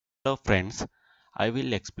Hello friends, I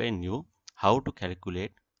will explain you how to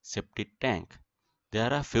calculate septic tank.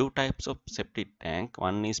 There are few types of septic tank.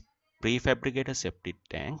 One is prefabricated septic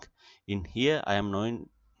tank. In here I am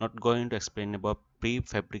not going to explain about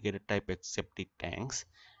prefabricated type of septic tanks,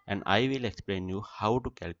 and I will explain you how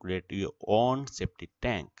to calculate your own septic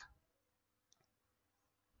tank.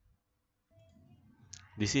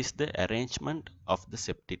 This is the arrangement of the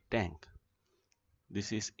septic tank.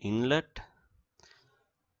 This is inlet,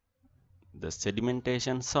 the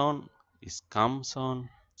sedimentation zone is scum zone,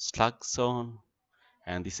 slug zone,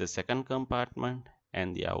 and this is second compartment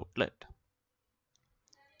and the outlet.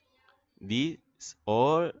 These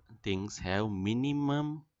all things have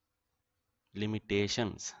minimum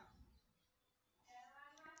limitations.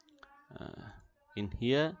 In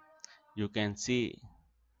here you can see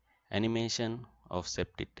animation of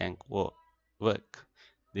septic tank work.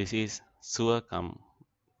 This is sewer cum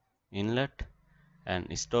inlet and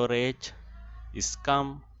storage is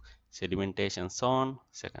scum, sedimentation zone,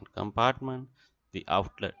 second compartment, the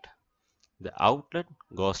outlet. The outlet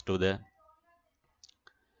goes to the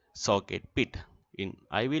socket pit.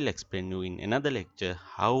 I will explain you in another lecture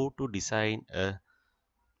how to design a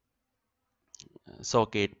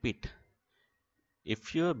socket pit.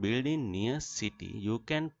 If you are building near city, you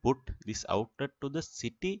can put this outlet to the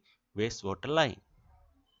city wastewater line.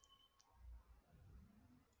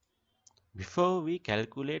 Before we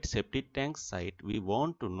calculate septic tank site, we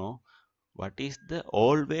want to know what is the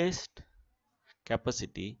all waste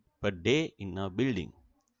capacity per day in a building.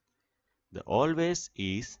 The all waste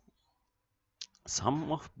is sum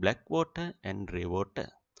of black water and grey water.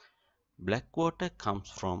 Black water comes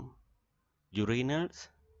from urinals,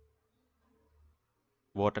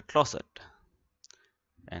 water closet,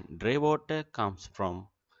 and grey water comes from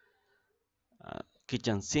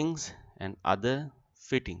kitchen sinks and other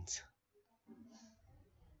fittings.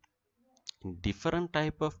 In different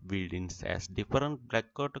type of buildings has different black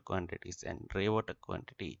water quantities and grey water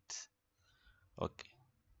quantities. Okay,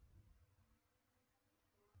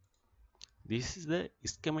 this is the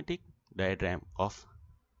schematic diagram of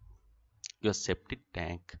your septic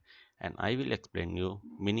tank, and I will explain you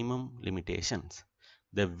minimum limitations.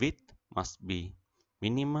 The width must be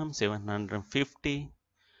minimum 750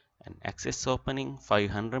 and access opening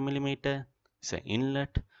 500 mm. So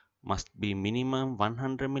inlet must be minimum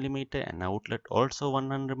 100 mm and outlet also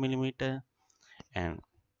 100 mm, and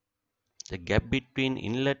the gap between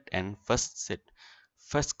inlet and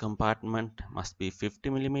first compartment must be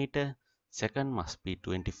 50 mm, second must be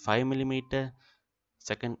 25 mm.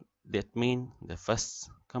 Second, that means the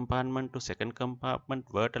first compartment to second compartment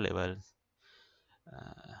water levels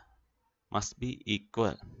must be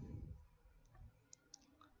equal,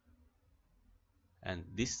 and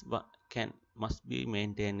this must be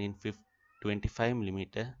maintained in 25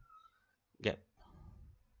 mm gap.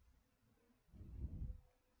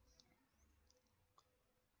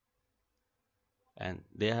 And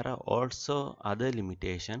there are also other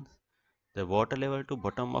limitations. The water level to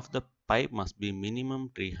bottom of the pipe must be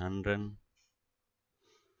minimum 300,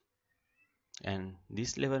 and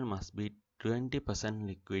this level must be 20%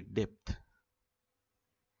 liquid depth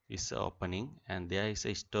is the opening, and there is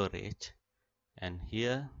a storage, and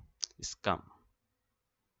here is cum.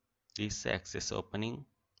 This access opening,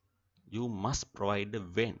 you must provide a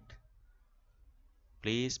vent.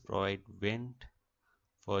 Please provide vent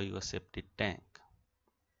for your septic tank.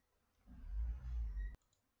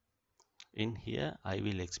 In here I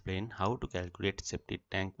will explain how to calculate septic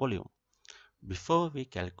tank volume. Before we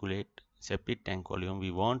calculate septic tank volume, we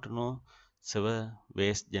want to know sewer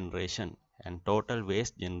waste generation and total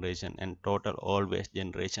waste generation and total all waste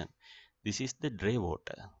generation. This is the grey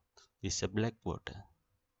water, this is a black water,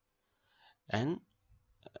 and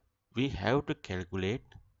we have to calculate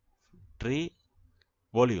three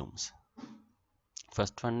volumes.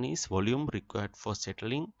 First one is volume required for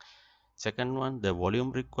settling. Second one, the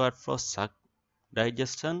volume required for suck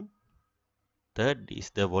digestion. Third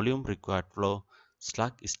is the volume required for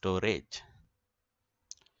slug storage.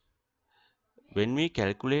 When we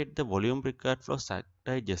calculate the volume required for slug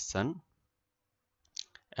digestion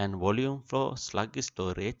and volume for slug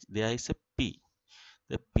storage, there is a P.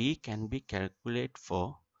 The P can be calculated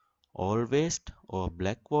for all waste or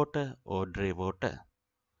black water or grey water.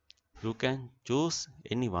 You can choose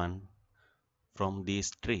any one from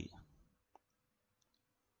these three.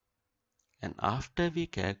 And after we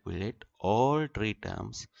calculate all three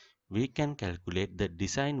terms, we can calculate the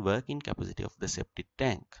design working capacity of the septic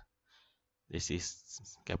tank. This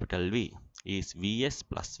is capital V is Vs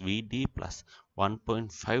plus Vd plus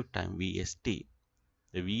 1.5 times Vst.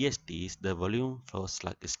 The Vst is the volume for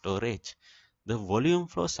slug storage. The volume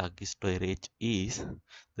flow slug storage is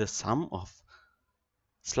the sum of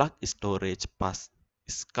slug storage plus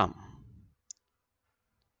scum.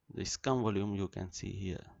 The scum volume you can see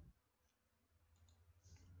here.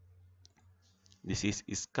 This is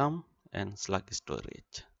scum and slug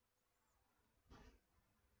storage.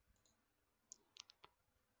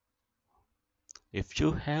 If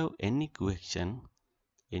you have any question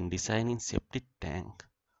in designing septic tank,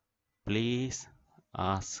 please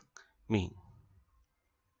ask me.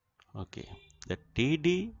 Okay, the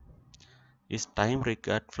TD is time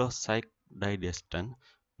required for cycle digestion.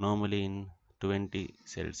 Normally in 20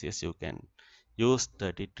 Celsius you can use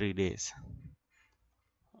 33 days.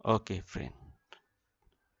 Okay friend,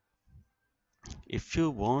 if you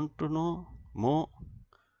want to know more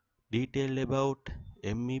detail about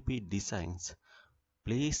MEP designs,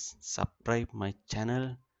 please subscribe my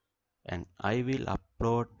channel and I will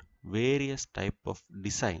upload various type of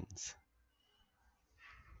designs.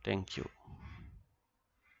 Thank you.